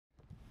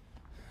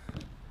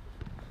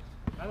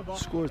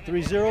Score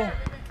 3-0.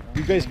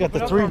 You guys got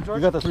the three. You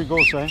got the 3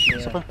 goals, right?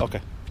 Yeah.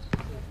 Okay.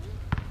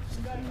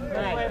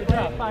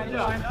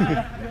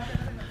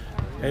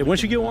 Hey,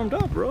 once you get warmed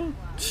up, bro,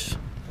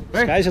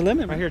 sky's the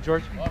limit. Right here,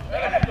 George.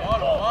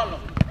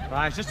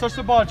 Nice. Just touch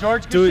the ball,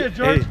 George. Good Dude, shit,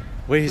 George. hey,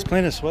 wait, he's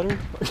playing a sweater.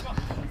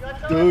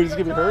 Dude, he's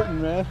gonna be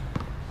hurting, man.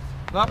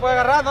 No la puede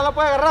agarrar, no la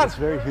puede agarrar. It's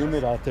very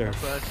humid out there.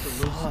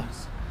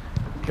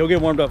 He'll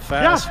get warmed up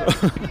fast.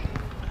 Yeah.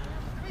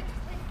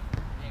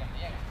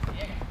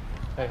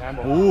 Hey,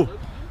 handball. Ooh.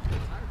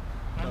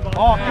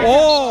 Oh,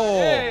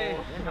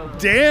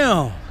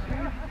 Damn.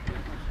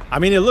 I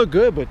mean, it looked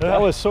good, but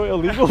that was so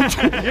illegal. You're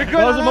good,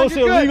 That was the most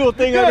illegal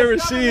thing I've ever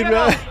seen,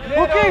 man.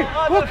 Hooky!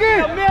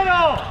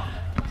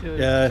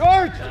 Yeah.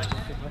 George!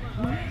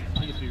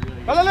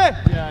 Pálale!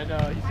 Yeah, I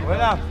know.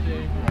 Buena.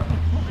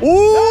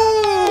 Ooh!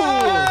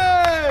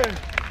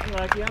 I'm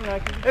lucky, I'm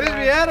lucky. Eres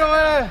viero,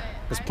 güey.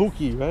 It's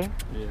Pookie, right?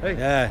 Hey.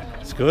 Yeah,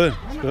 it's good.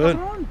 It's good.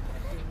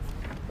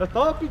 That's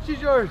todo, pinche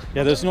George.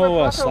 Yeah, there's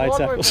no slide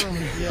tackles.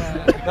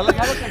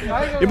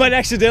 Yeah. You might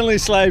accidentally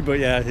slide, but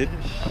yeah,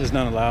 there's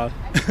none allowed.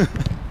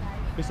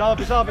 Pisado.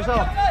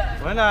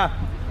 Buena.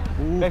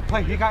 Hey,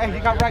 play. You got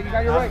right. You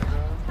got your right.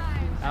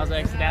 That was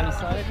accidental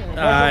slide.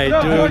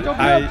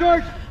 Dude,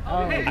 George.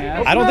 Oh,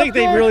 man. I don't think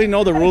they really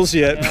know the rules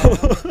yet.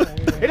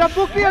 Hit up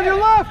Pookie on your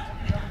left.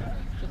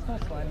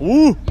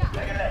 Ooh.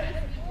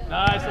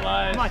 Nice,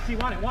 Elias. Come on, T,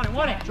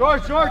 want it.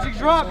 George, you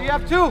drop. You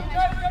have 2.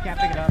 Can't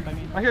pick it up, I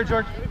mean. Right here,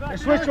 George. Hey,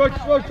 switch, George.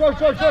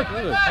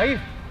 Ahí,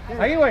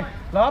 güey.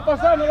 La va a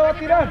pasar, no la va a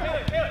tirar.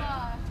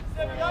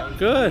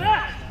 Good.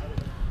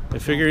 They're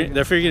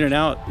figuring it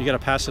out. You got to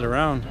pass it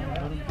around.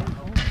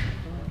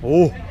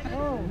 Oh.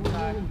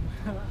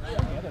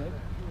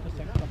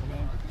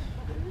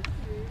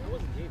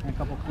 A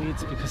couple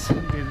cleats because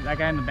that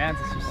guy in the bands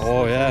is just.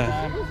 Oh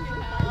yeah.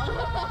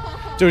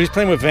 Dude, he's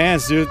playing with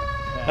Vans, dude.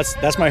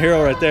 That's my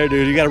hero right there,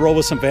 dude. You got to roll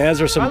with some Vans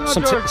or some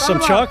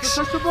Chucks.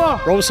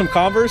 Roll with some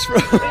Converse, bro.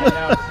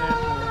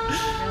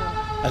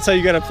 That's how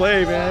you got to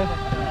play, man.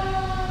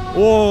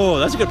 Whoa,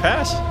 that's a good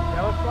pass.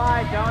 Don't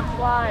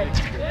slide.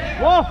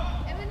 Whoa.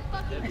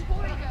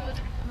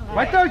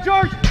 Right there,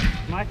 George.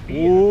 My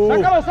feet. Ooh.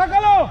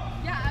 Sácalo.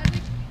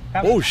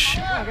 Oh,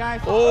 shit. Come on,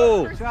 guys.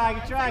 Oh. Try,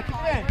 keep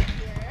it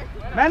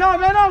in. Man on,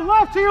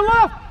 left, to your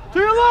left.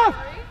 There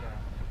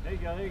you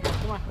go,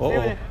 come on.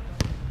 Uh-oh.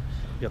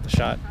 You got the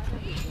shot.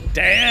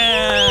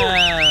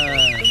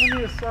 Damn.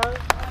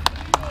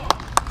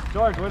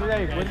 George, what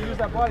did you use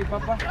that body,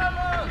 Papa?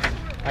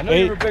 I know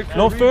Hey, you were big for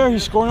no a reason. fair.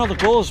 He's scoring all the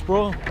goals,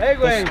 bro. Hey,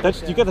 güey.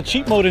 That's you got the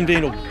cheat mode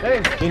enabled.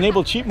 Hey. They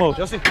enabled cheat mode.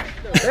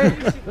 Hey.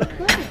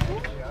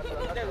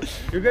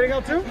 You're getting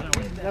out too?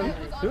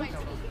 Two?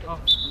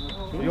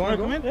 You want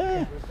to come in?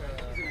 Yeah.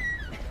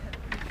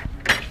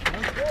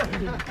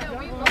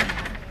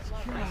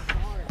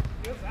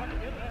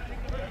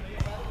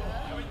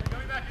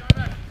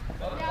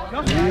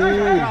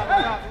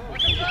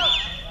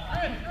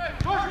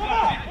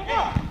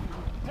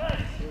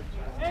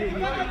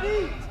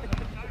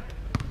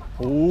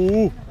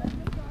 Ooh.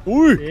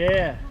 Ooh.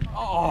 Yeah.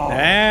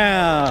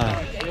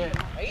 Damn.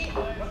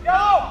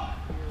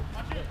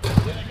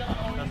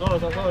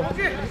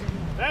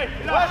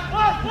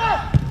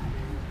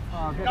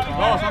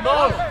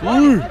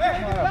 Ooh.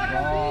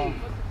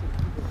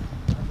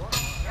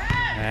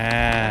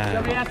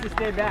 Somebody has to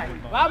stay back.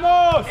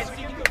 Vamos!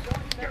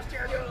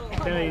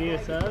 Taylor, you need a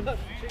sub?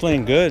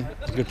 Playing good.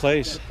 Good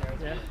place.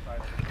 Yeah.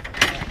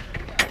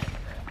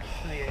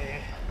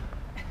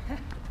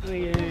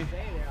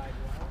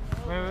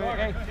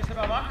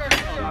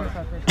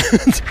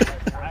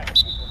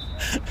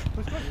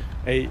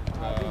 Hey,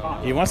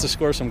 he wants to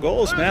score some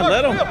goals, man.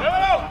 Let him.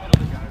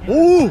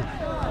 Ooh.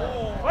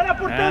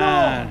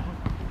 Ah.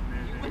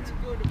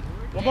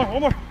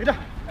 One more. Mira.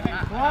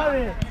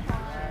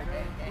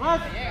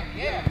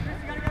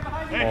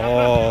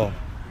 Oh.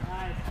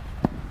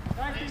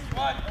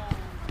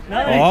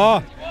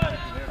 Oh.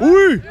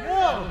 Ooh.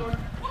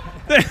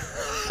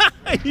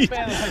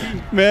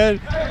 Man.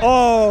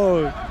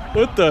 Oh.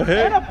 What the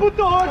heck?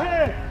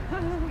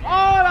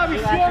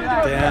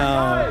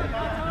 Damn.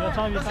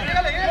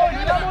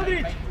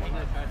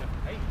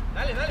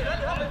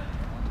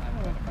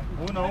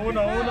 Uno.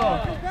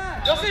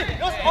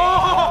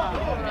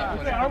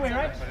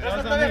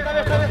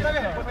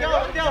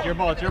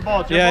 Your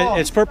ball. Yeah,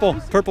 it's purple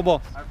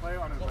ball.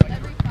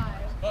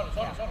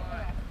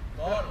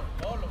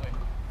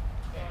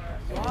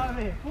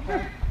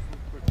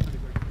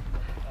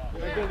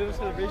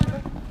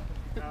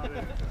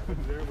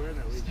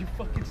 You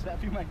fucking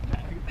slap your mic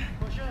back.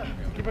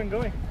 Keep on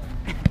going.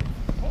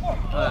 Oh,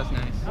 that's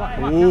nice.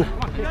 Ooh.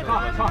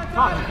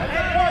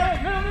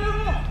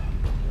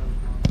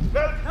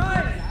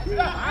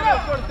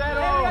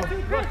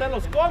 Te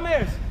los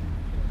comes.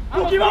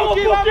 ¡Puki, vamos!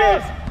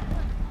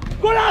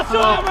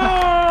 ¡Golazo!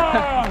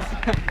 ¡Vamos!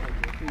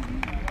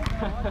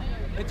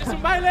 ¡Eches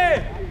un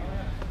baile!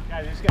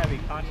 Guys, you just gotta be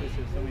conscious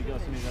if somebody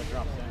goes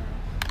drop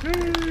center.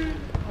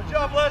 Good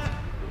job, Les.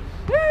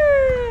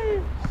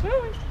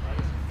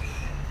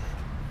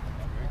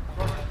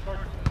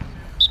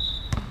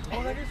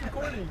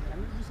 recording. Do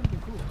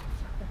something cool.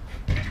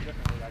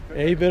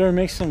 Hey, you better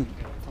make some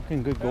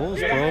fucking good goals,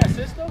 bro.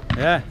 Assist though?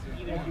 Yeah.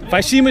 If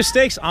I see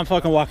mistakes, I'm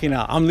fucking walking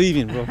out. I'm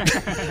leaving, bro.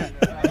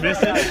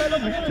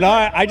 No,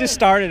 I just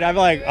started. I'm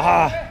like,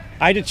 I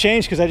had to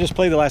change because I just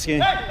played the last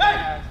game.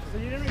 So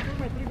you didn't record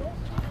my 3 goals?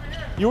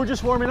 You were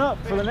just warming up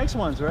for the next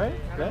ones, right?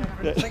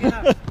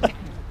 Yeah.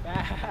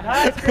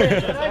 Nice,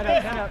 Chris.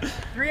 Stand up.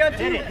 3 on 2.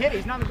 Hit it.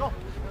 He's not in the goal.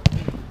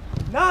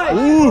 Nice.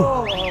 Ooh.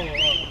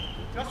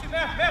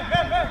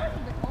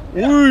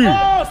 Uy.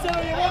 Oh, se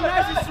lo llevó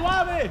nice and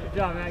suave. Good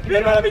job, man.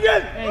 Good job.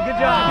 Miguel. Hey, good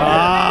job.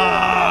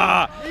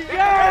 Ah.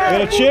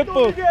 Miguel. El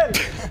Chepo.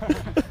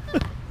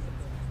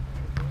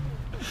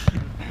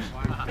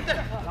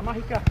 La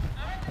mágica.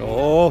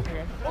 Oh.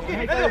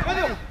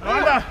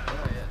 Anda.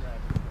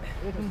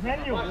 Es un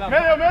genio.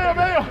 Medio.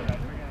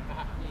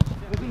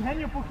 Es un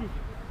genio, Puki.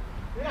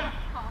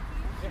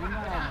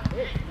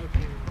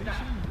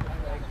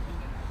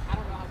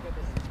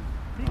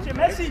 Pinche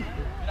Messi.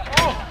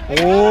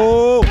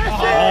 Oh.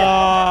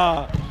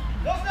 Ah.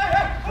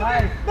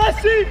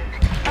 Messi.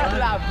 A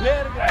la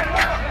verga.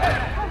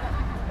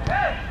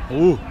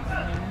 Oh.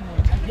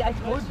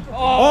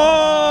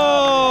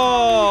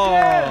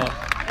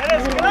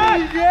 Eres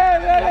grande.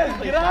 Eres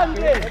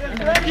grande.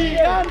 Eres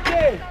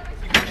gigante.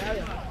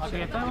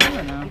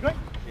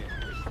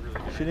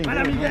 She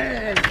didn't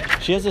get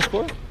it. She has the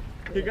score?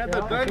 He got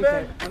the done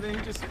back, and then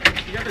he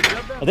got the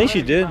jump back. I think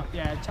she did.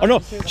 Yeah, Oh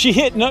no, she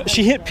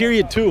hit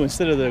period 2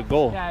 instead of the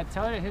goal. Yeah,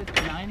 tell her to hit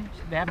 9.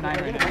 They have 9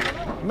 right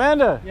now.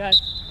 Amanda, Yeah.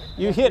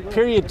 you hit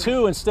period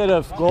 2 instead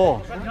of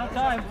goal. No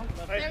time.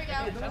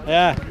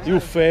 Yeah, you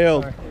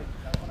failed.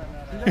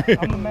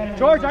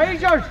 George, ahí,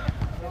 George.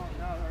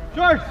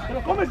 George, te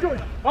lo comes,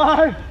 George.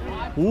 Ay,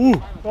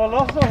 Ooh.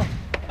 goloso.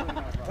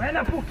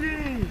 Buena,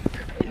 Puki.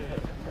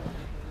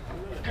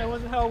 That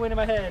wasn't how it went in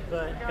my head,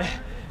 but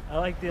I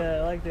like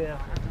the.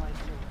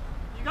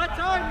 You got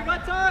time.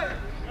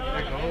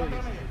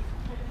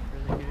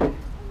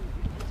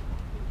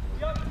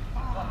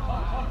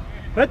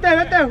 Vete,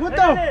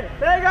 justo.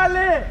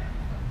 Pégale.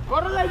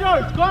 Córrele,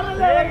 George,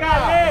 córrele.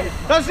 Pégale.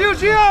 That's you,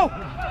 Gio.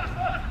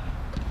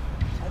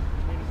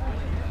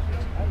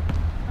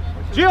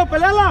 Gio,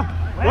 peleala.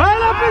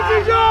 Buena, pinche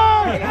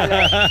George.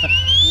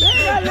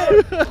 Pégale.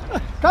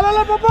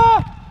 Cálale, papá.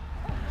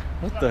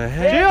 What the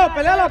heck? Gio,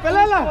 peleala.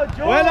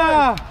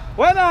 Buena.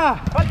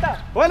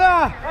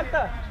 Buena.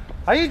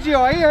 Ahí, Gio,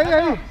 ahí.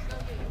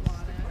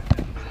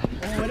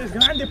 Oh, eres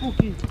grande,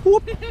 Puki.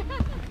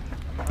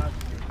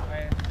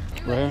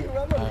 Right.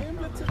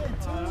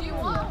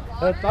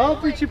 Está,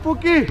 pinche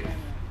Puki.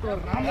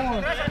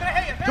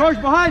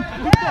 George, behind.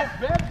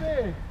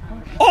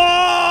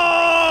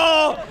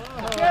 Oh!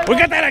 We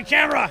got that on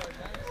camera.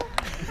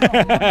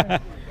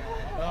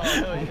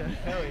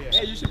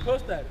 Hey, you should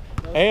post that.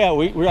 Hey, yeah,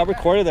 we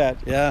recorded that.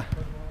 Yeah.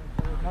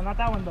 No, not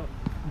that one, though.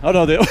 Oh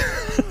no, they.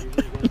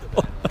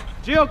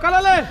 Gio,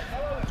 cálale.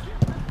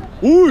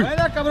 Uy.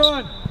 Buena,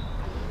 cabrón.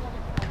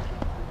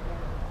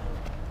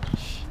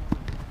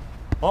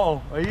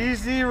 Uh-oh,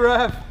 easy,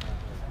 ref.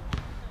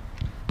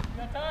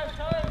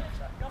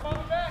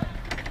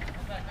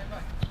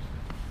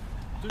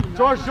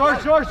 George.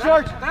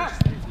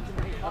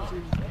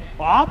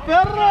 ¡Ah,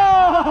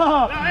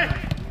 perro!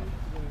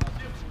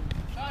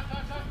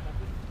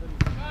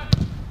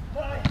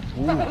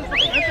 Vente.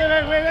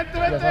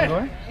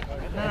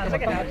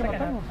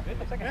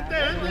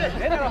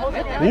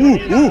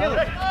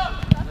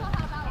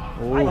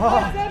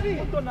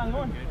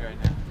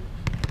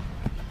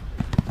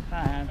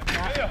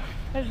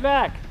 It's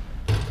back.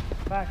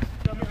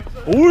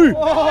 Uy.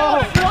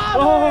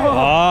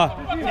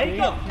 Take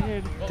him.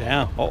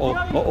 Damn.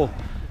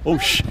 Oh,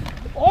 sh.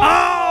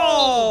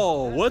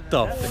 Oh! What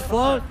the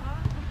fuck?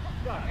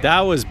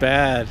 That was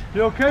bad.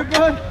 You okay,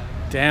 bud?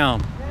 Damn.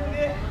 He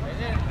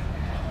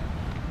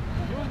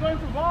was going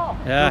for ball.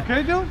 Yeah.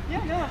 Okay, dude?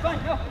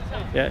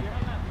 Yeah.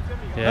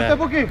 Vente,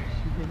 Puki.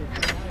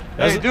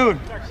 That's- Hey, dude,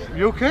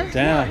 you okay?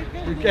 Damn.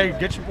 Okay,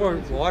 get your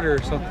water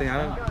or something.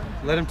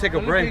 Let him take a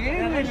break.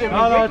 No, it's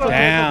okay.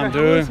 Damn,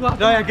 dude. No,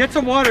 yeah, get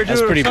some water, dude.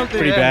 That's or pretty something.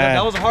 bad.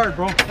 That was hard,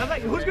 bro.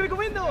 Who's gonna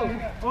go in though?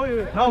 Oh,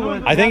 yeah.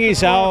 No, I think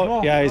he's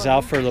out. Yeah, he's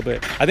out for a little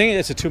bit. I think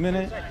it's a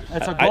 2-minute.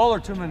 It's a goal or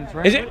 2 minutes,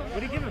 right? Is it?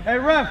 Hey,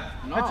 ref.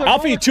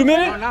 Alfie, 2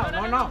 minute?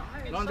 No.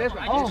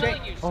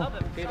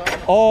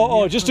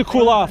 Oh, just to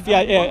cool off. Yeah.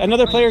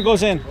 Another player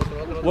goes in.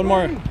 One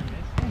more.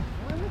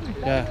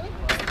 Yeah.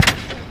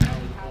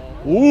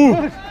 Ooh.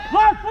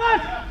 What?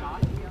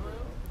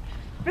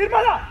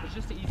 Fírmala. It's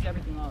just to ease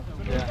everything off.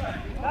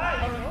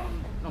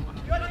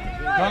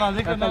 No,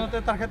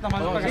 date tarjeta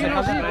más para que se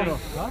pase, pero.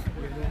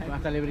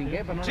 Hasta le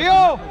brinqué, pero no.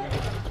 Gio.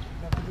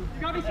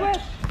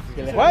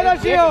 Buena,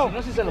 Gio.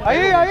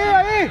 Ahí.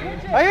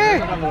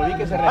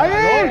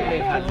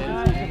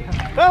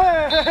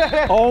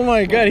 Oh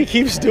my God, he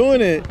keeps doing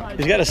it.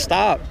 He's got to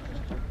stop.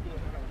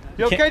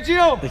 You okay,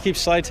 Gio? They keep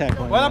slide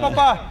tackling. Buena,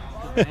 papá.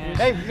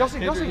 Hey,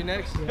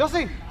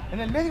 Yossi. En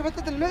el medio,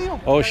 vete en el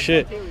medio. Oh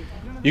shit.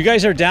 You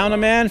guys are down a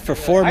man for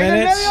 4 Ahí en el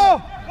minutes.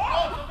 medio.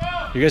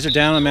 You guys are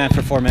down a man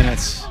for 4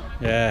 minutes.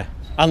 Yeah.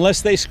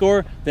 Unless they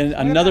score, then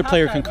another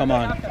player can come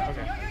on.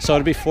 So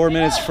it'll be 4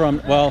 minutes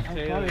from, well.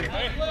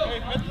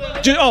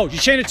 Oh, you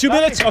changed it 2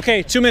 minutes?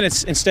 Okay, 2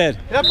 minutes instead.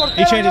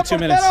 He changed it 2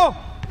 minutes.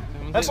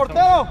 El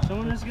portero.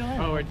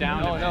 Oh, we're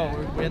down. No,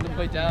 we have to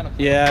play down.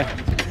 Yeah.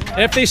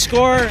 And if they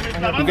score,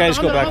 you guys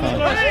go back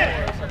on.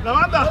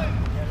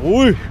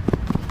 Ooh.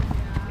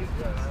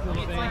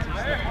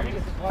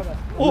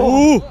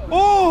 Ooh.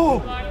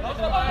 Oh.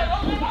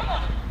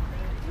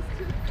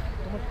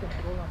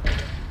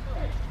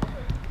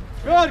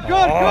 Good,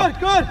 good, good,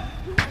 good.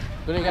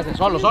 Tú tienes que hacer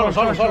solo.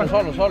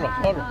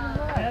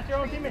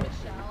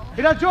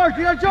 Mira George,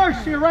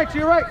 to your right,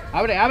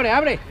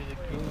 Abre.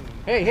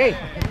 Hey.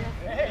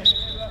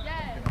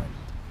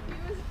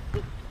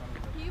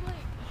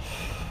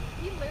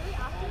 He literally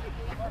after the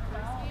game, the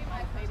first game I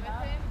played with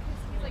him,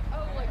 because he's like,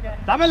 oh, like.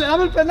 Dame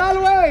el penal,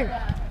 güey.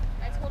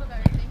 I told him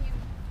everything.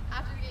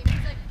 After the game,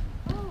 he's like,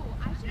 oh,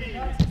 I should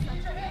have used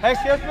such a. Hey,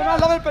 si es penal,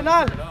 dame el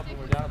penal.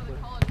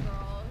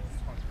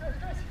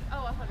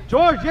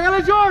 George,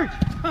 llégale, George.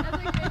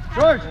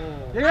 George,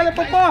 llégale,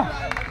 papá.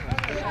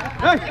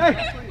 Hey.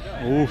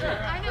 Ooh.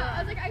 I know. I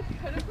was like, I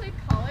could have played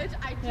college.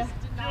 I just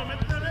did not.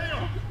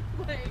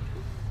 Like.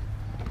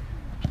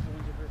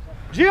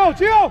 Gio.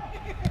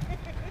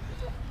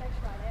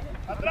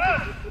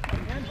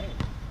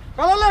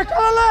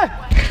 Cálale.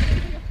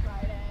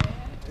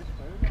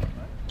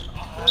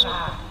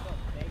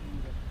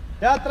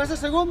 Ya, 13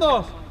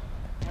 segundos.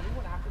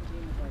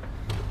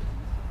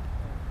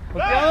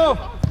 Cuidado.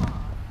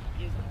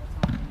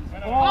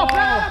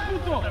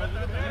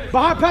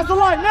 Baja, pass the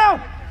line now.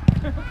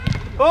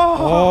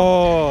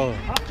 Oh.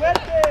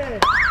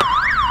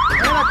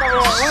 Buena,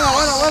 cabrón.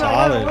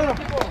 Solid. Buena.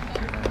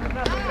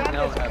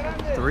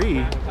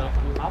 3.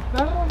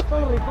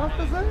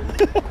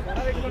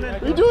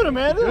 What are you doing,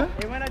 Amanda?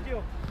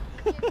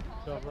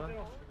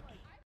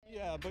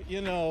 Yeah, but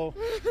you know,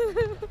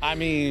 I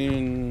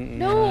mean.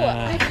 No,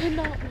 I could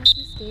not watch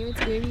this game. It's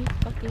giving me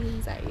fucking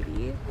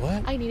anxiety.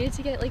 What? I needed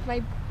to get like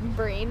my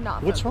brain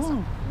not. What's focused on-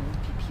 wrong?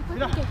 People are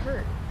gonna get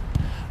hurt.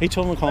 He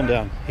told him to calm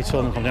down.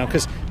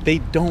 Because they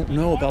don't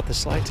know about the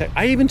slide tackle.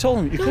 I even told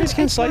him, you guys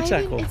can't slide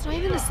tackle. It's not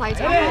even a slide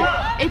tackle.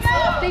 It's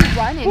they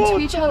run into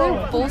each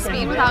other full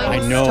speed without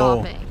even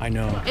stopping. I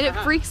know. And it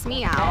freaks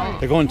me out.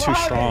 They're going too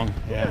strong.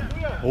 Yeah.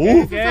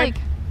 Ooh. It's like,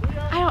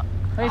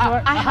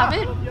 I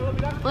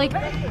haven't, like,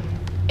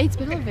 it's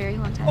been a very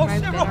long time where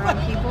I've been around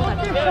people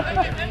that don't.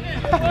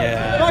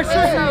 Yeah. And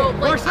so,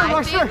 like,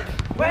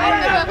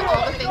 I think of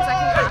all the things that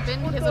can happen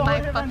because of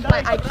my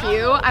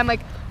IQ. I'm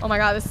like, oh my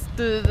god, this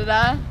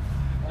da-da-da-da.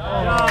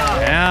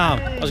 Damn.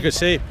 That was a good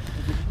save.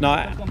 No,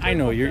 I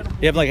know you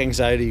have like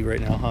anxiety right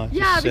now, huh?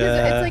 Yeah, Just, because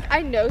it's like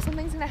I know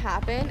something's gonna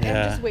happen, and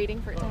Yeah. I'm just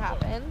waiting for it to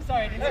happen.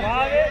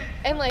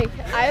 And like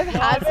I've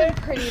had some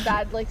pretty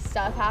bad like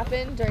stuff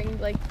happen during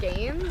like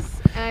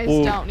games, and I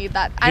just don't need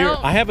that. Here,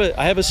 I have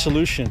a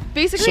solution.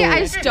 Basically, So- I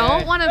just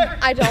don't want to.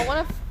 I don't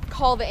want to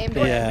call the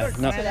ambulance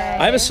Yeah, no. today.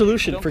 I have a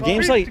solution for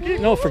games like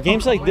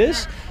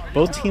this.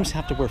 Both teams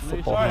have to wear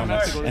football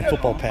helmets and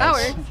football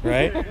pads,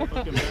 right?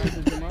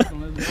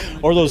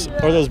 or those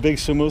big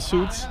sumo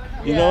suits.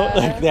 You know,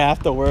 like they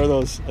have to wear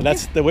those. And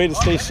that's the way to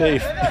stay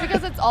safe.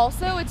 Because it's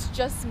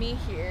just me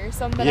here,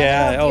 so I'm gonna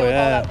Yeah, have to deal with all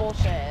that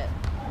bullshit.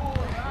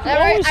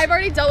 And I've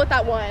already dealt with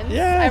that one.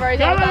 Yeah. I've already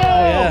dealt with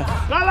that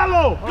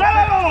one. Oh,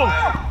 yeah.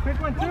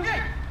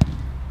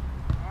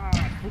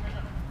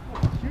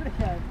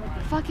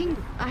 Fucking,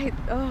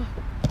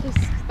 just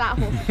that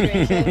whole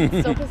situation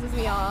still pisses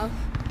me off.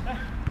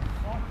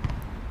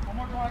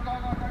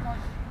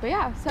 But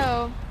yeah,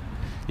 so.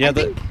 Yeah, I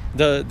think,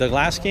 the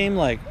last game,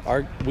 like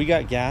we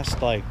got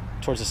gassed like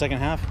towards the second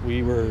half.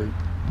 We were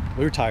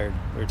tired.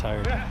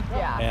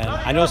 yeah. And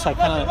I noticed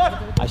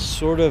I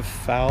sort of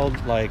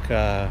fouled like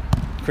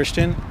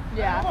Christian.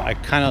 Yeah.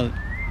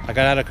 I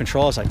got out of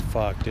control. I was like,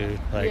 fuck, dude.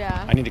 Like,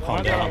 Yeah. I need to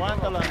calm down.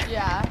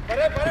 Yeah.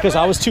 Because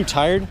I was too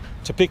tired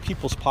to pick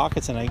people's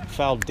pockets, and I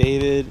fouled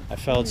David. I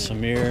fouled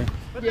Samir.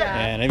 Yeah.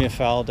 And I even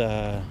fouled,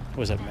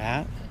 was it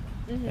Matt?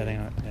 I think,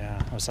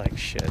 yeah. I was like,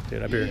 shit,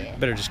 dude. I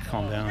better just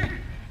calm down.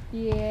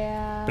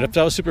 Yeah. But if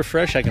I was super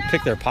fresh, I could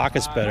pick their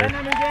pockets better.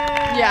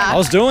 Yeah. I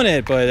was doing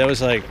it, but that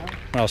was like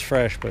when I was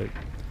fresh. But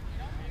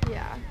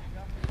Yeah.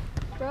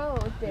 Bro,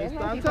 Dan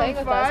might be playing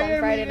with us on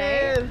Friday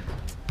night.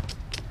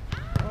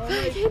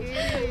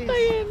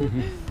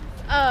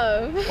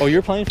 oh,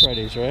 you're playing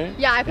Fridays, right?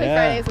 Yeah, I play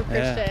Fridays with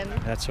Christian. Yeah,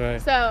 that's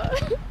right. So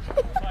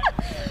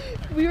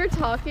we were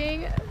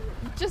talking.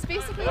 Just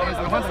basically, there's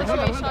a whole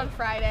situation on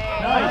Friday.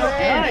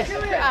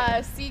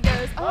 And C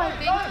goes, oh, I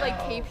think like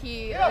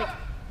KP like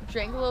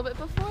drank a little bit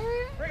before.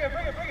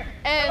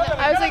 And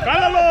I was like,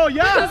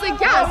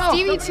 yeah,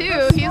 Stevie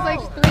too. He's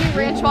like 3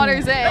 ranch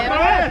waters in.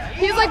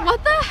 He's like,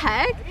 what the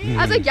heck?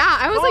 I was like, yeah,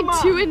 I was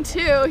like 2 and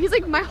 2. He's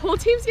like, my whole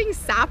team's getting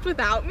sapped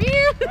without me.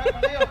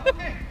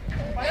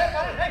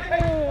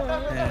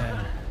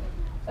 Yeah.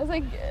 I was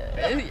like,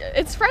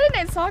 it's Friday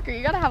night soccer.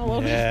 You gotta have a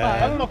little bit of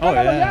fun. Oh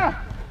yeah.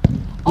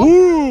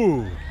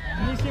 Ooh.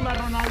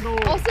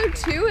 Also,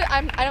 too,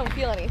 I don't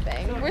feel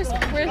anything. We're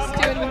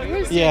doing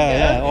good.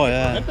 Yeah. Oh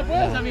yeah.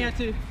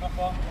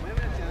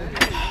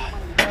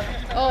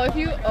 Oh, if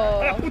you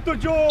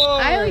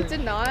I like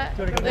did not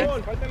like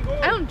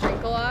I don't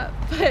drink a lot,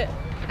 but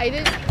I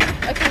did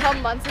a couple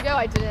months ago.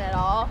 I didn't at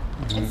all,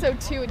 and so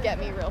 2 would get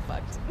me real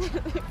fucked,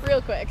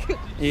 real quick.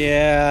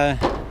 Yeah.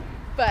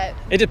 But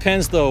It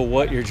depends though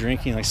what you're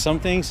drinking. Like some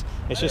things,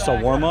 it's just a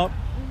warm up.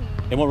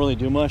 It won't really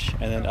do much,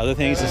 and then other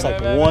things, it's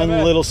like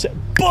one little sip,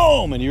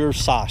 boom, and you're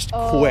sauced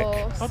quick.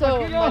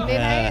 So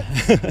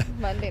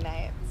Monday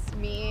nights,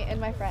 me and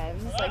my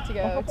friends like to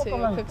go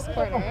to Cook's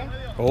Corner.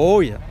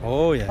 Oh yeah.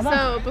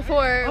 So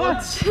before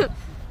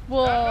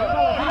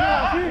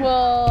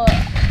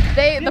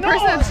the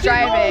person that's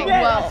driving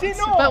won't,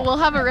 but we'll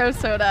have a rose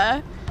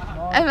soda,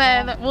 and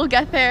then we'll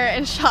get there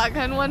and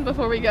shotgun one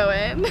before we go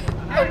in,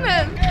 and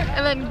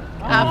then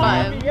have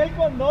fun.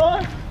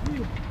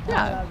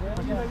 Yeah.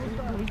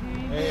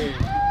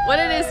 What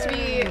it is to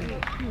be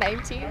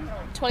 19?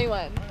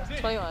 21.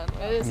 21.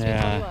 What it is to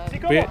be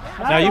 21.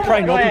 Now you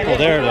probably know people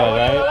there though,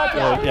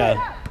 right?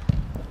 Yeah.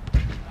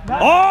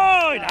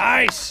 Oh,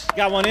 nice!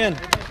 Got one in.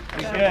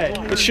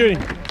 Good shooting.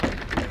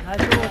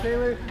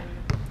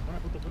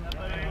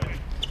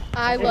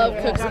 I love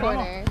Cook's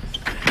Corner.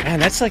 Man,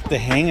 that's like the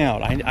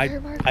hangout.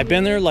 I've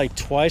been there like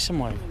twice. I'm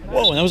like,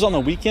 whoa! And that was on the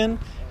weekend,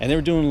 and they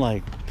were doing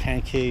like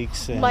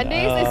pancakes and.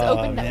 Mondays is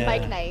open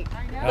mic night.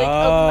 Like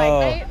open mic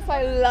night, so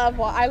I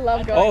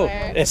love going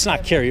there. Oh, it's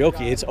not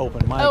karaoke, it's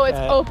open mic. Oh, it's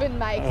open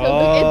mic.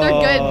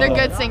 So they're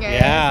good singers.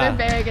 Yeah.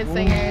 They're very good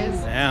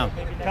singers. Yeah.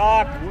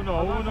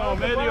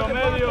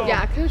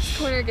 Yeah, Cook's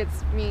Corner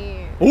gets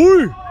me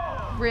Ooh.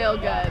 real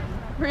good.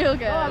 Real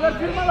good.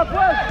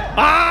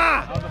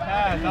 Ah!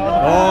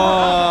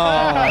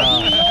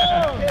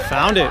 Oh.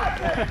 Found it.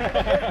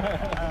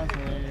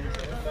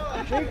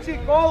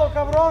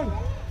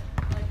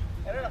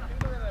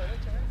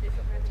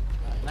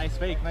 Nice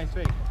fake.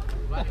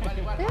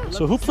 Yeah.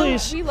 So who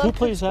plays? we love Who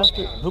plays Cook's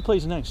after? Who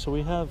plays next? So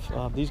we have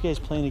these guys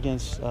playing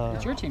against.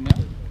 It's your team,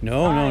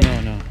 No.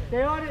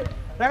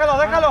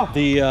 Déjalo.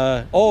 The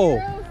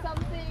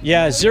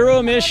yeah, Zero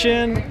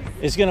Emission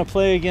is gonna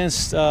play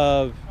against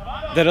that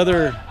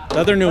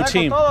other new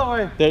team.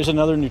 There's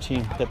another new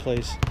team that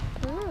plays.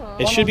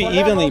 It should be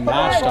evenly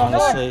matched,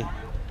 honestly,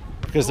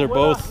 because they're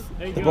both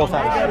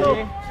out of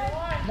shape.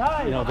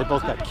 You know, they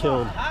both got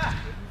killed.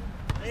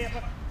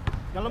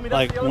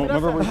 Like,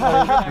 remember we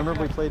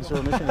played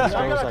Zero Mission and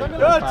scores like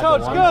Good,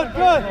 Coach.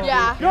 Good.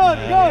 Yeah.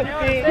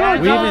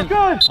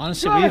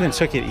 We even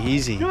took it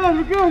easy.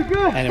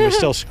 And it was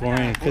still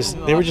scoring because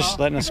they were just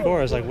letting us score.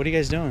 I was like, what are you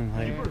guys doing?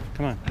 Like,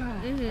 come on.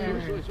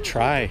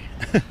 Try.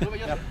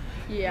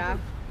 Yeah.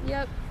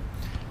 Yep.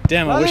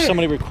 Damn, I wish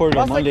somebody recorded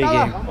a Monday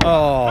game.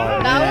 Oh,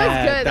 That was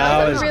good.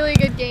 That was a really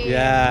good game.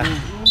 Yeah.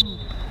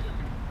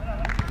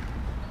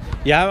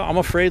 Yeah, I'm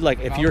afraid like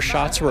if your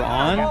shots were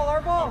on,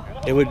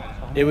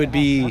 it would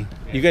be,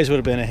 you guys would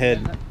have been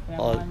ahead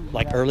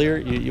like earlier.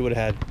 You would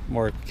have had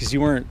more because you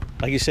weren't,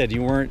 like you said,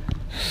 you weren't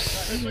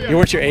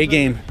your A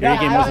game. Your A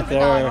game wasn't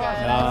there.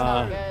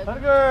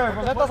 Edgar,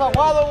 pues estás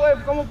aguado, güey.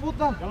 ¿Cómo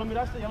puta? Ya lo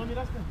miraste.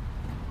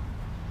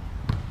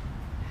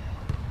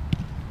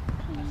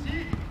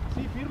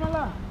 Sí,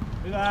 fírmala.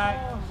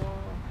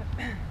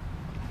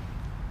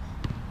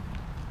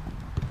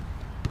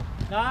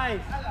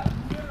 Nice.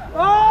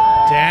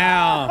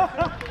 Down.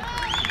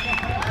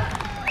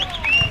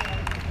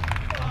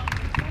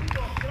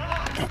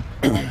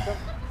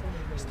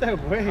 Este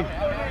güey.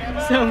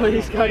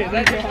 Somebody's got it.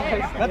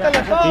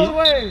 Métele todo,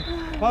 güey.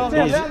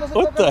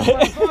 What the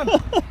heck?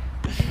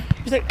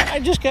 He's like, I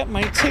just got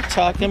my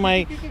TikTok and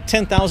my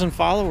 10,000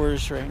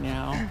 followers right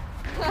now.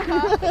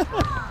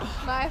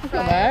 My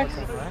friend.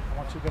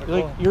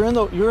 Like, you're in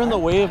the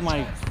way of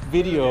my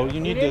video. You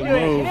need to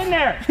move. Get in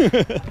there.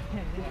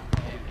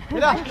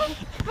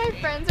 My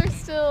friends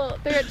are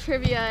they're at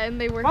trivia and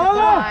they work at the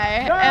Y.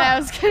 And I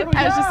was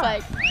just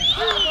like,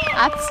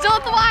 I'm still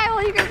at the Y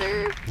while you guys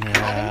are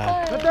having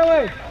fun. Vete,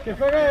 güey. Que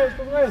pegue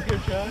esto, güey.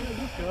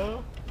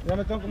 Ya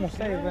me tengo como 6,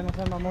 güey. No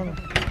sean mamones.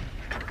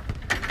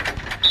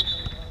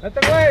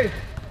 Vete, güey.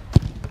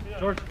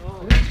 George.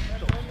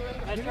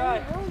 Nice try.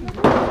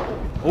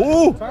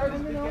 Ooh.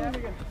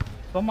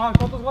 Toma,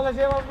 ¿cuántos goles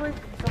llevas, güey?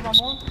 ¿Este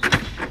mamón?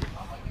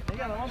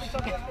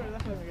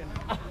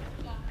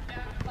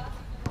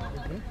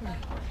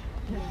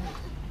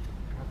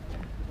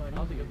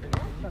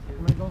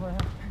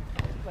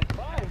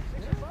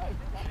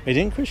 Hey,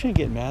 didn't Christian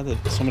get mad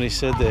that somebody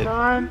said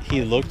that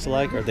he looked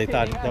like, or they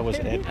thought that was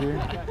Edgar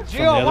from the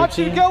Gio, I other want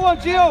you to team? get one,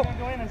 Gio.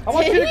 I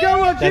want you to get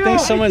one, Gio. I think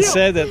someone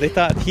said that they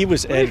thought he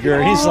was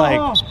Edgar. He's like,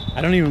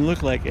 I don't even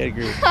look like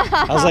Edgar.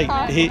 I was like,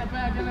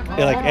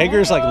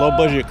 Edgar's like low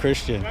budget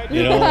Christian,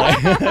 you know? Like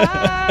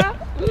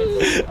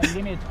You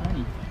gave me a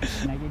 20,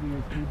 and I gave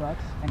you $3,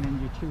 and then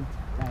your 2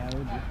 that I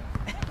owed you.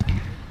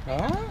 Huh?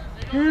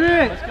 Get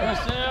it. Let's go,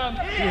 Sam.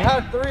 You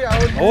had 3. I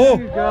would Oh.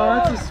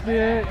 That's a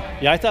spit.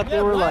 Yeah, I thought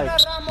they were like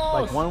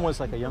one was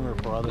like a younger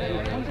brother,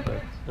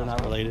 but they're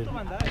not related.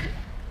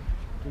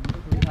 It's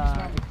supposed to be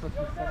 $7.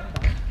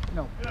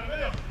 No.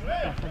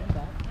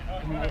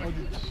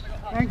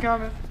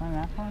 Incoming. I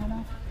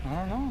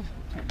don't know.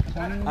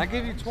 20. I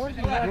gave you 20.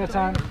 You got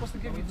time. I'm supposed to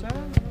give you 10.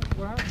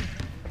 What happened?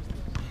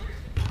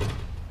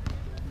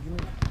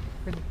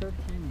 Give me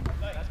 13.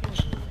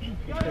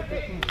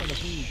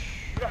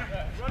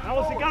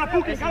 Allison, got a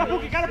Pookie.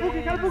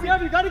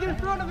 You gotta get in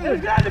front of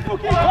him. Got the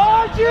Pookie.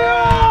 Oh,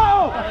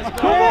 Gio!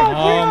 Come on,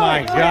 Gio! Oh my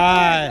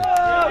God.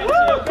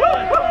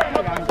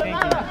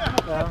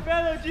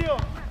 Fellow Gio.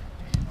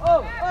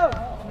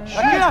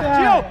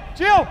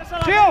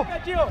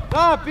 Gio!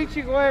 Ah,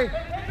 pinche güey.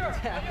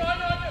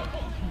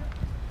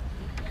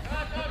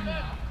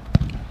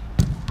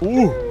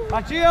 Ooh.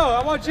 Gio,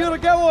 I want Gio to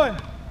get one.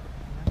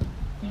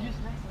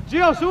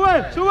 Gio,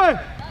 sube.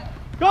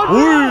 Go,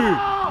 Ooh.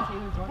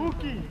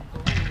 Pookie.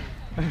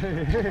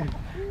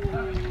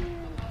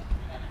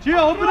 Gio,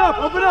 open up.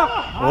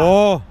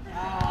 Oh.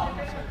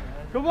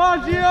 Come on,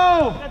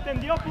 Gio. Se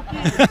atendió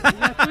Pookie.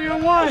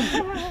 3-1.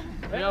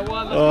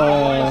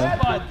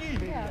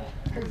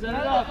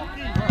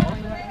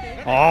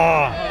 Oh.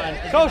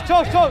 Toast.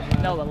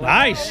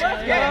 Nice.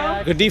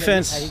 Good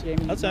defense.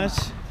 That's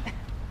nice.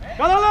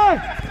 Dale.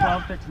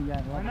 12, 13,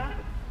 yeah.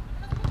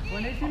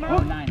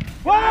 9.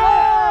 Whoa!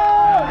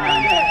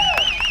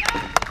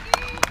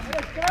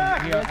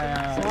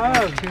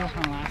 Two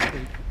from last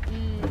week.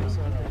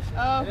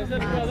 Oh,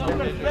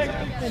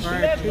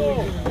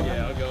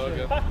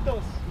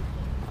 Pactos.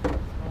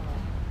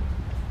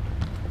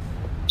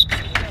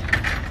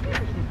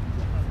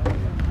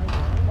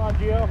 Come on,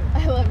 Gio. I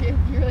love you.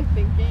 You're like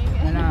thinking.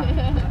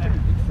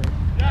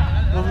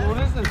 What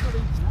is this?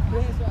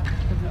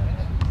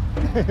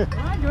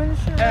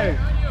 Hey,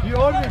 you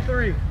owed me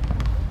 3.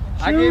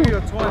 I gave you a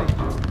 20.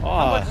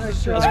 Oh,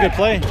 that's a good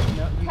play.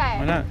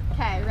 Why not?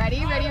 Okay, ready?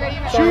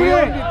 So he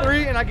owed me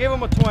 3 and I gave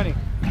him a 20.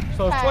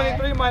 So it's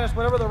 23 minus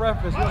whatever the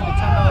ref is. He owes me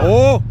 $10.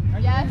 Oh.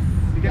 Yes.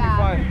 You give me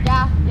 5.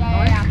 Yeah.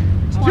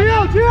 Gio,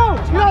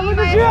 look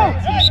at Gio.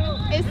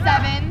 2 is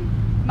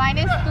 7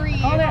 minus 3.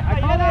 I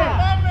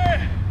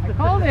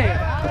called it.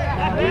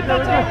 Yeah.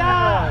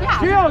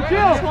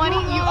 Gio. 20.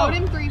 You owed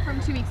him 3 from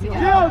 2 weeks ago.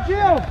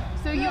 Gio.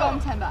 So you owe him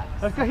 $10.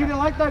 That's because he didn't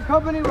like that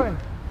cup anyway.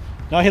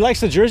 No, he likes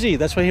the jersey.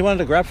 That's why he wanted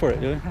to grab for it.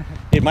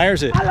 He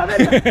admires it.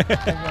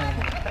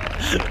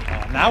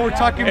 Now we're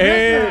talking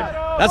Hey, business.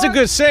 that's a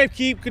good save,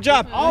 Keep. Good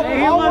job. Always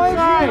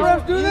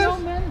refs do this?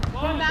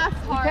 Math's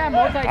You can't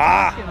hard.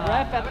 multitask and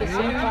ref at the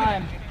same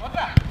time.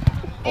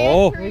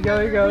 Oh. Here you go.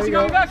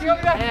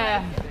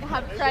 Yeah.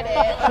 Have credit.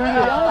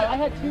 I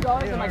had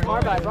 $2 in my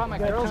car, but I brought my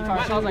girl's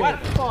car, so I was like,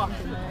 fuck.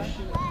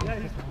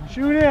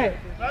 Shoot it.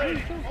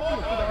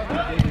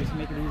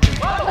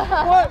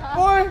 What,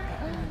 boy?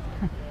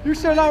 You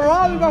said not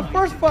wrong. You got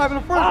first 5 in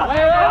the first. Wait.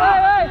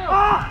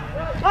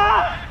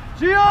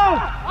 Gio!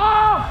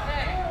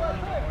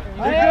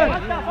 Hey, good.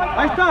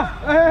 Ahí está.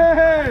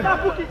 Hey.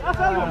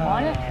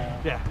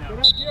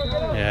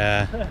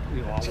 Yeah.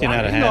 It's getting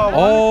out of hand.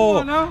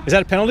 Oh. Is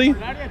that a penalty?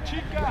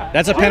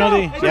 That's a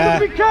penalty. It's the Yeah.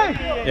 PK.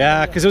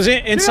 Yeah, because it was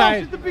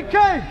inside. It's the PK.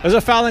 It was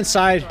a foul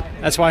inside.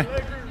 That's why.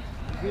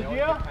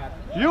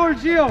 You or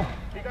Gio?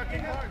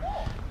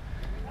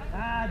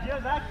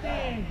 Gio's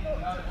acting.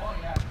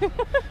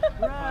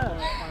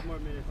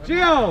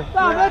 Gio!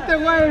 Stop that the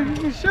way. You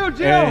can shoot,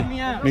 Gio. Hey,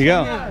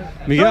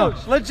 Miguel.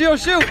 Coach, let Gio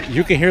shoot.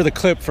 You can hear the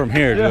clip from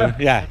here, dude.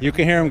 Yeah, you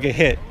can hear him get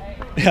hit.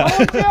 Yeah.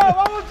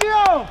 Vamos,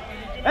 Gio!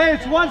 Hey,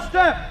 it's one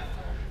step.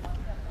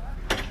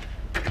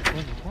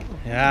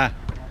 Yeah.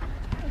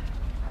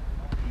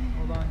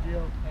 Hold on,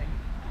 Gio.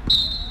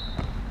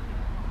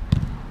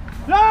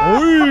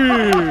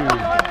 Ooh.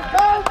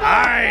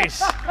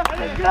 Nice.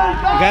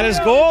 Got his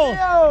goal.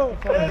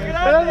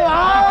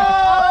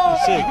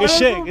 Good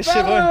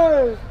shit,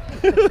 boy.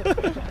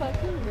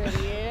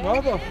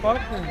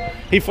 Motherfucker.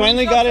 He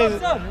finally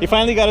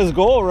got his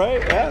goal,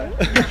 right? Yeah.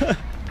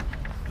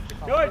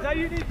 George, how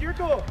you need your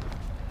goal?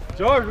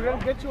 George, we're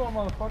gonna get you one,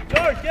 motherfucker.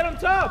 George, get on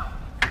top.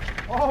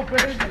 Oh,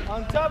 baby.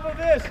 On top of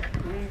this.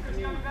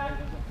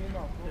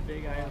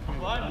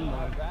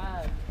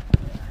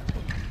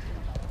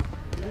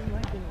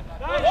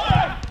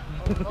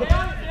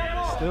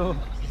 Still.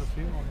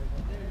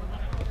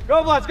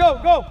 Go, Vlad,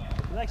 go.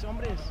 Relax,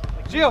 hombres.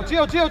 Gio.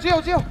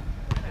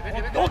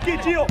 Okay,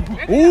 Gio.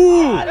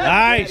 Ooh,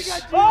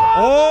 nice.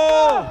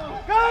 Oh.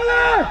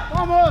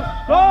 Vamos.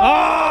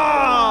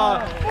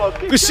 Ah.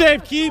 Good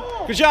save, Keep.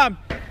 Good job.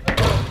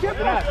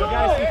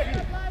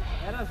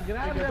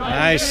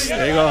 Nice.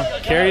 There you go.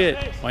 Carry it.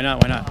 Why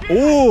not?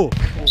 Ooh.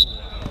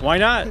 Why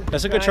not?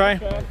 That's a good try.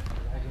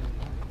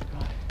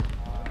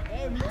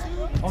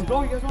 I'm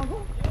going. You guys want to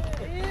go?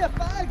 Yeah,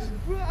 facts.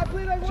 I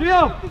played like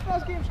Gio. the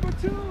first game, scored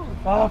 2.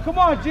 Oh, come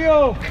on,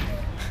 Gio.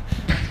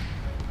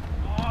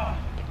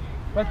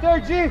 Right there,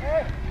 G.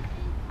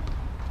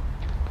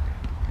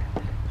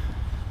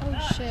 Oh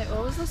shit,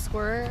 what was the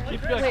score?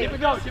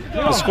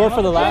 The score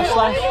for the last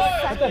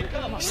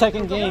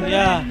second game,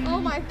 yeah. Oh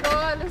my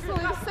god, this is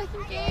only the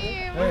second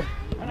game.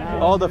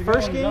 Oh, the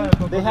first game,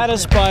 they had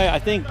us by, I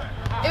think,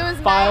 It was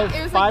five, 9,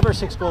 it was five like, or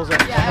 6 goals. Yeah,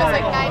 it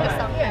was like 9 to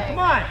something. Come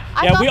on.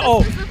 Yeah,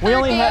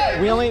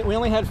 we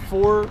only had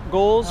 4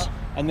 goals,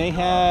 and they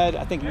had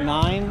I think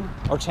 9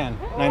 or 10,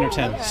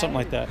 something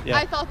like that. Yeah.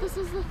 I thought this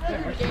was the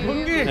third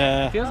game.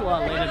 Yeah. Feels a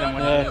lot later than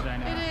what it is right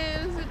now. It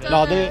is. It does.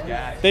 No,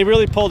 they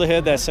really pulled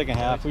ahead that second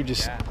half. We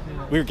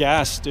were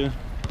gassed, dude.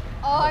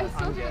 Oh, I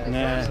still do it.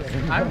 Nah.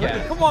 I'm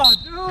gassed. Come on,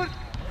 dude.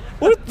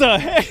 What the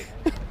heck?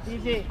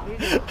 Easy.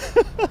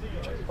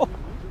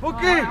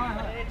 Bookie.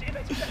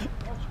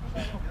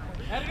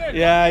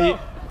 Yeah,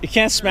 you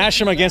can't smash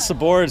them against the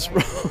boards,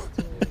 bro.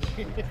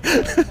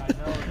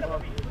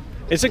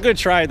 It's a good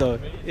try, though.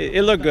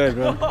 It looked good,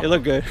 bro. It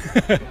looked good.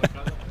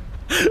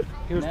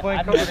 He was playing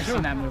I've cover never 2.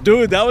 seen that move.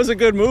 Dude, that was a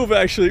good move,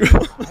 actually,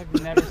 bro.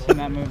 I've never seen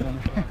that move.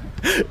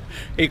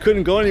 He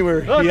couldn't go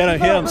anywhere. He had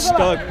him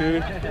stuck,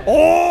 dude.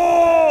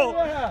 Oh!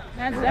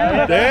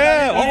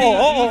 Damn!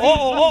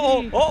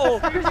 Uh-oh.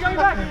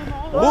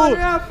 Oh,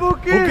 yeah,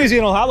 Bookie. Bookie's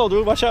enojado,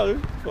 dude. Watch out,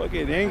 dude.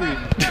 Fucking angry.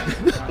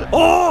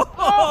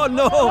 Oh,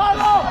 no!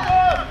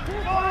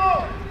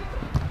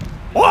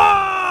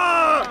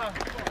 Oh!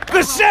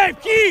 Good save,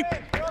 keep!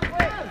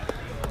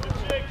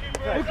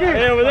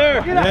 Hey, over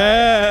there.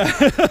 Yeah.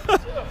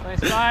 Play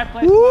smart,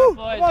 Woo.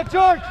 boys. Come on,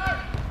 George.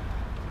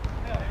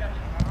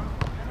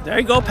 There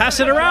you go. Pass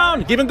it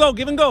around. Give and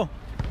go.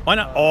 Why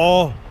not?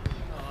 Oh.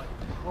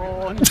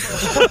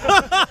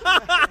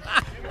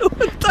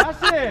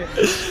 That's it.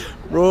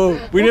 Bro,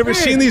 we never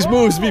seen these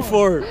moves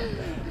before.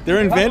 They're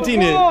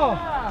inventing it.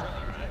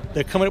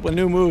 They're coming up with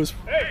new moves.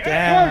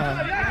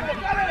 Damn.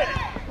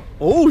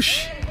 Oh,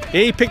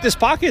 hey, he picked his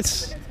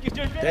pockets.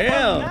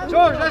 Damn.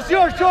 George, that's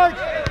yours, George.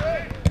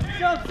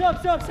 Stop.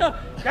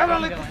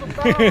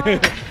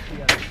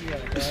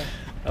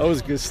 That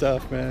was good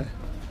stuff, man.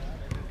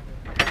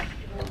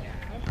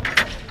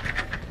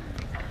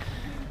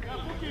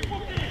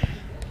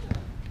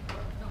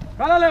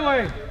 Cálale,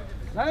 güey.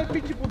 Dale el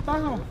pinche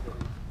putazo.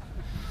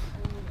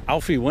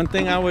 Alfie, one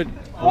thing I would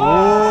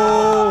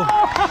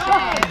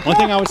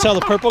tell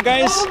the purple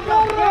guys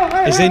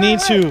is they need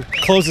to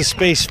close the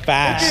space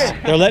fast.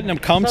 They're letting them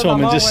come to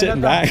them and just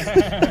sitting back.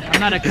 I'm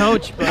not a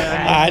coach, but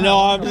I know.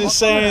 I'm just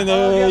saying,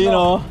 you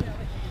know.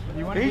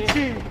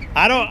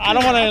 I don't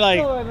want to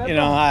like, you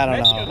know. I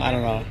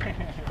don't know.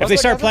 If they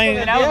start playing,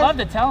 I would love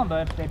to tell them,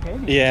 but if they pay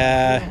me.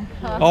 yeah.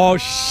 Oh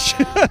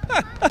shit.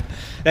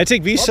 I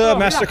take Visa,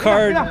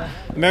 MasterCard,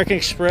 American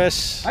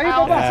Express.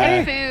 I'll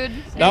Yeah. take food.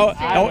 No,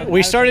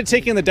 we started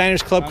taking the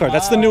Diners Club card.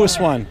 That's the newest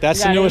one.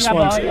 That's the newest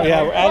one.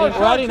 Yeah, we're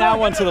adding that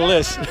one to the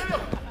list.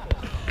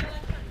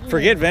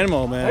 Forget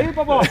Venmo, man.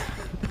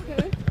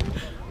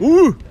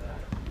 Ooh.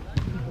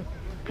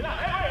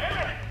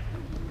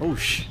 Oh,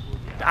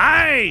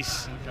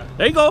 nice.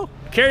 There you go.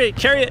 Carry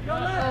it.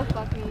 Oh,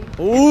 fuck me.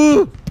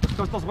 Ooh.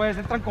 Estos güeyes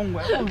entran con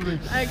huevos, güey.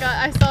 I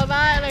saw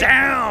that. And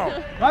Down.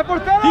 ¡No hay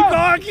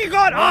portero! Keep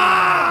going.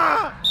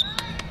 Ah.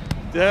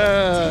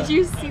 Yeah. Did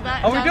you see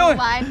that How we down doing? the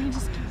line? He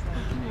just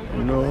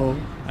No.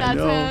 That's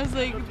what I was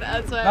like.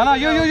 That's what. No,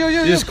 you.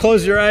 You just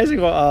close your eyes and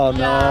go, oh no,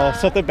 Yeah.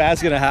 something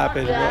bad's gonna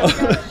happen, Yeah, bro.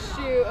 shoot.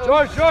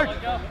 Oh,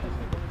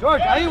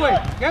 George, ahí, güey.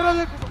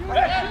 Quédale.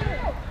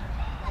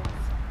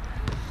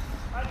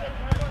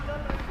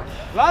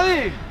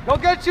 Vladdy, go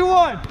get you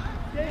one.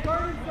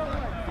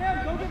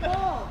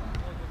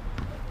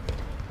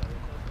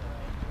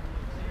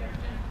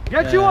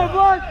 Get you one,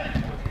 Vlad.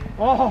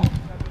 Oh.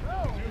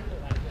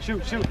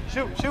 Shoot.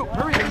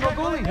 Hurry, there's no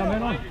goalie.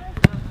 Come on.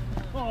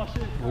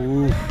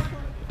 Ooh.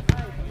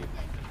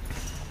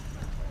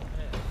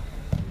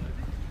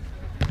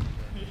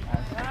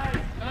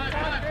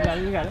 Yeah,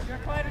 you got it.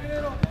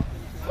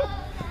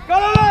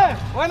 ¡Cálale!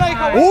 Buena,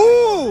 hijo.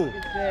 Ooh!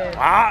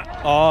 Ah!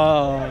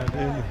 Oh,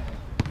 dude.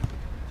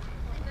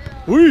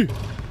 Uy!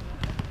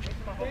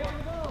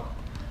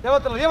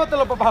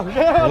 Llévatelo, papá. Oh,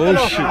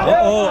 Llévatelo. shit.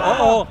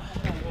 Uh-oh.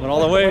 Going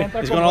all the way.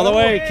 He's going all the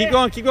way. Keep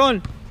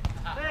going.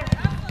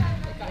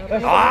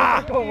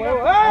 Ah!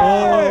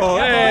 Oh,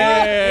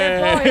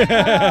 hey!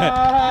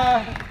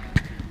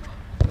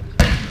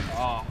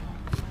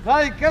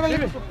 Ay, quédale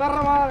con su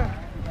perra madre.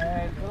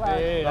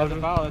 Hey, that's a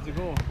foul. That's a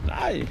goal.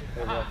 Nice.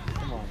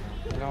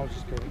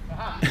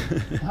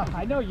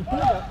 I know you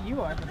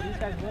are, but these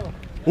guys will.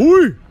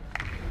 Uy!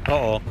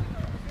 Uh-oh.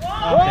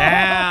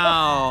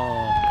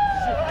 Down.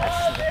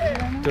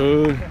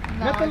 Dude.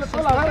 Métele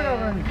toda la verga,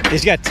 güey.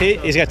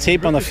 He's got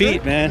tape on the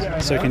feet,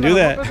 man, so he can do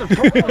that.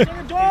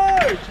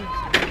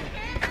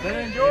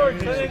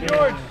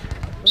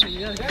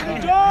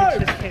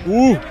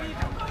 Ooh.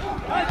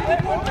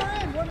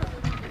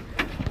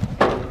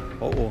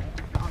 Uh-oh.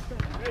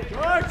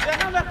 George,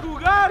 déjame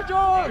jugar,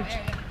 George.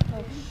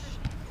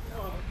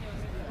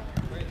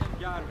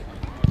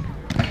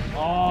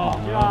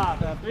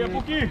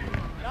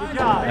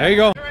 There you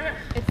go.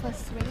 It's the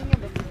swinging of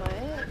the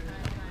foot.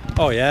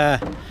 Oh yeah,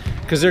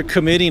 because they're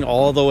committing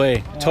all the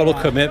way, total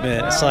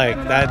commitment. It's like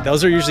that.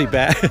 Those are usually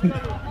bad.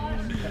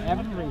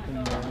 Everything.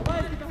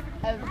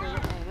 Everything.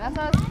 That's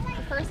what the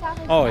first half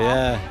was. Oh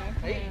yeah.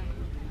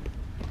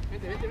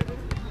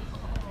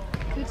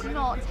 Could you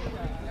not?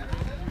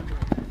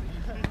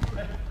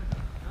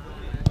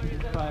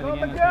 Probably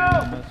the game that's giving me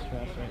the most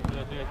stress right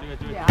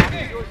now.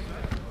 Yeah.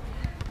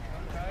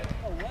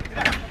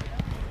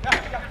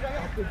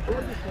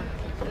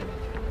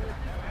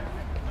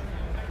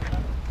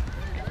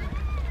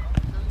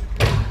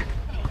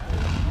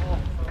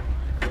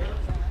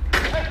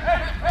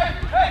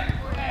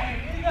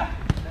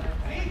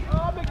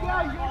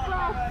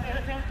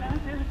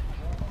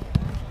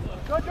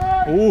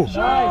 Ooh.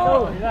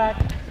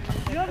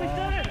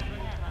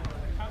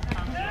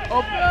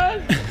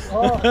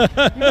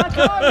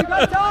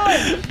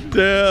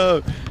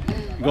 Damn.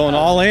 Going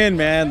all in,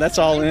 man. That's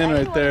all in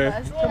right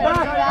there.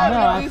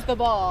 Come lose the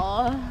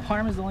ball.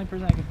 Parma's the only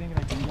person I can think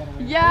of that can get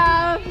away.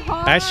 Yeah,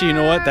 Parm. Actually, you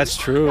know what? That's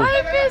true.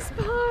 I miss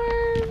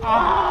Parm.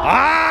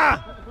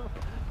 Ah!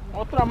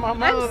 I'm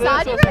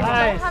sad you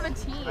guys don't have a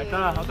team.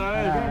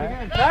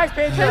 Nice,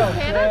 Pedro. Because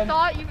Hannah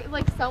thought you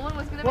like someone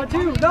was gonna.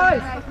 1-2,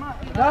 nice.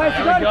 Nice,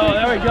 you got it.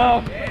 There we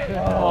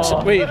go.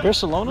 So, wait,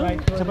 Barcelona?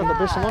 Is that about the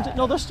Barcelona?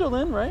 No, they're still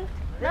in, right?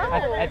 No.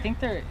 I think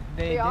they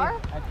are?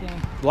 I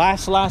think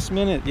Last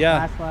minute,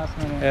 yeah. last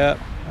minute. Yeah.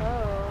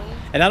 Oh.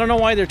 And I don't know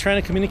why they're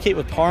trying to communicate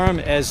with Parham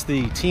as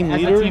the team As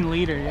leader. the team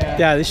leader, yeah.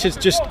 Yeah, they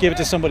should just give it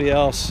to somebody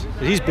else.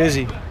 He's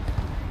busy.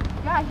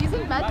 Yeah, he's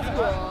in med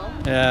school.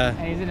 Yeah.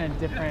 And he's in a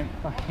different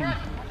fucking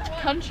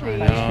Country. country,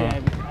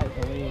 I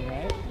believe,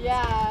 right?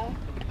 Yeah.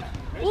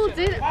 Well,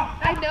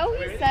 I know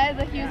he said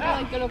that he was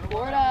gonna like go to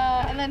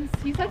Florida, and then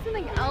he said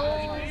something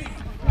else.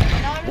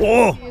 Now I'm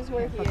Whoa. just confused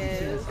where he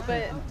is,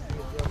 but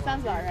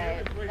sounds about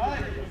right.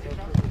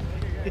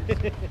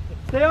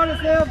 Stay on it,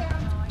 Sam.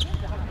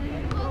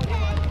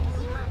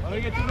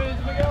 We get 2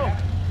 minutes to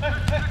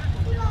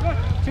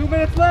go. 2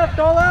 minutes left,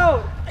 all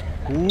out.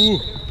 Ooh.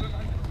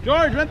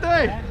 George,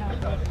 vente.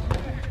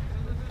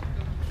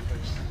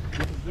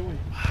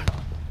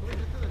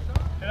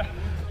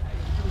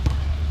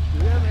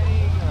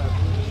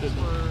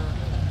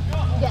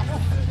 Yes.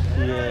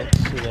 Yeah,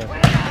 see that.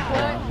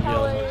 What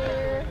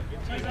color?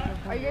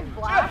 Are you guys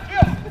black?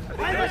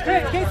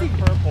 Casey.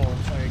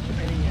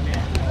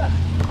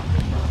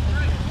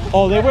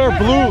 Oh, they wear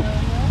blue.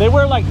 They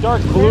wear like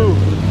dark blue.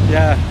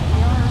 Yeah.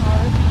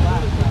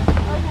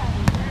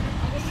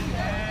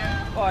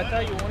 Oh, I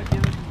thought you wanted to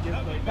give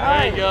like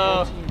There you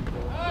go.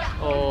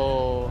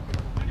 Oh.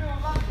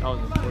 That was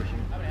unfortunate.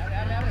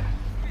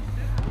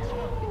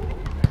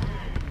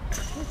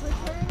 Just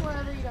return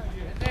wherever you don't.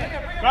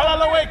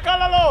 Cálalo, güey,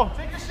 cálalo.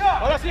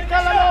 Ahora sí,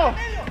 cálalo.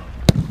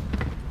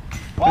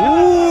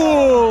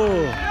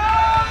 Ooh.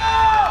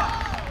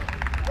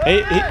 Hey,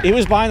 he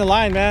was behind the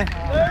line, man.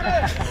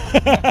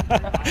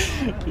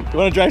 You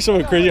want to drive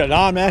someone crazy?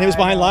 Nah, man, he was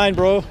behind the line,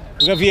 bro.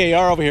 We got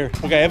VAR over here.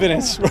 We got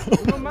evidence, bro.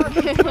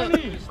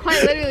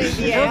 Quite literally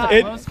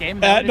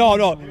VAR.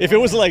 No. If it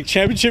was like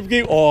championship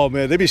game, oh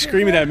man, they'd be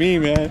screaming at me,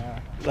 man.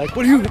 Like,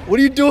 what are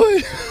you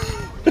doing?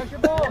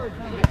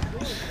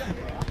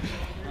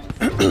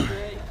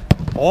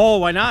 Oh,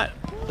 why not?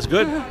 That's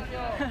good.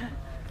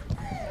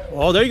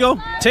 Oh, there you go.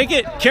 Take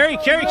it. Carry.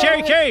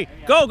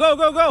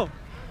 Go.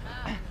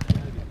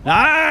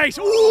 Nice.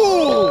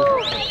 Ooh.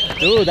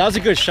 Dude, that was a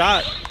good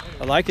shot.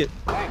 I like it.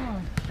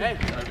 Get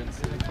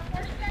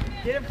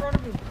in front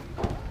of me.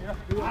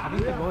 I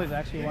think the goalie's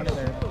actually one of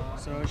their.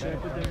 So should I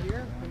put them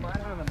here?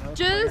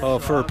 Just. Oh,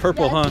 for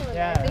purple, huh?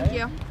 Yeah. Thank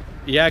you.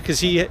 Yeah, because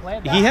he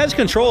has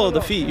control of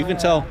the feet. You can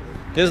tell.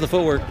 He has the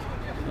footwork.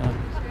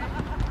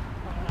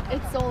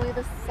 It's only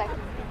the second.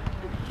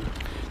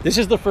 This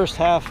is the first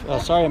half.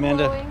 Sorry,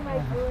 Amanda. Blowing my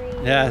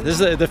brain. Yeah, this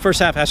is the first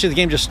half. Actually, the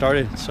game just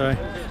started. Sorry.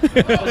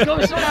 Let's go,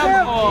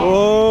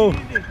 Whoa.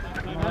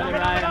 I'm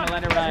gonna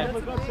let it ride.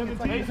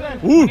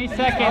 Woo. 20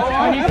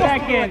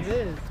 seconds.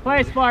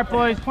 Play smart,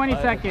 boys. 20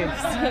 seconds.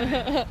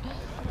 I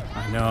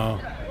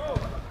know.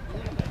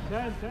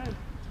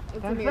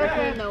 It's a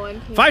miracle no one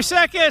can 5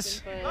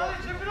 seconds.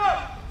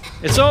 but-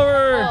 It's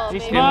over. Oh, Be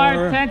baby.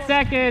 smart. 10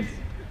 seconds.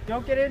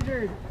 Don't get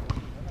injured.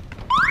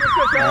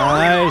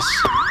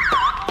 Nice.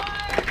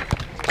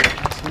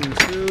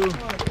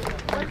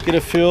 Get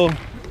a feel.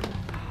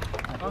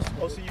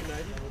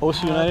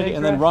 OC United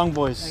and then Wrong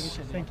Boys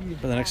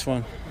for the next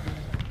one.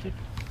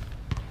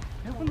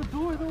 Open the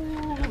door,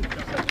 though.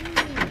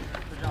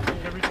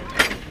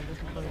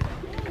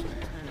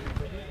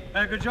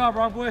 Hey, good job,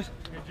 Rob, boys.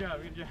 Good job.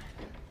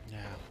 Yeah,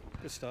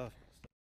 good stuff.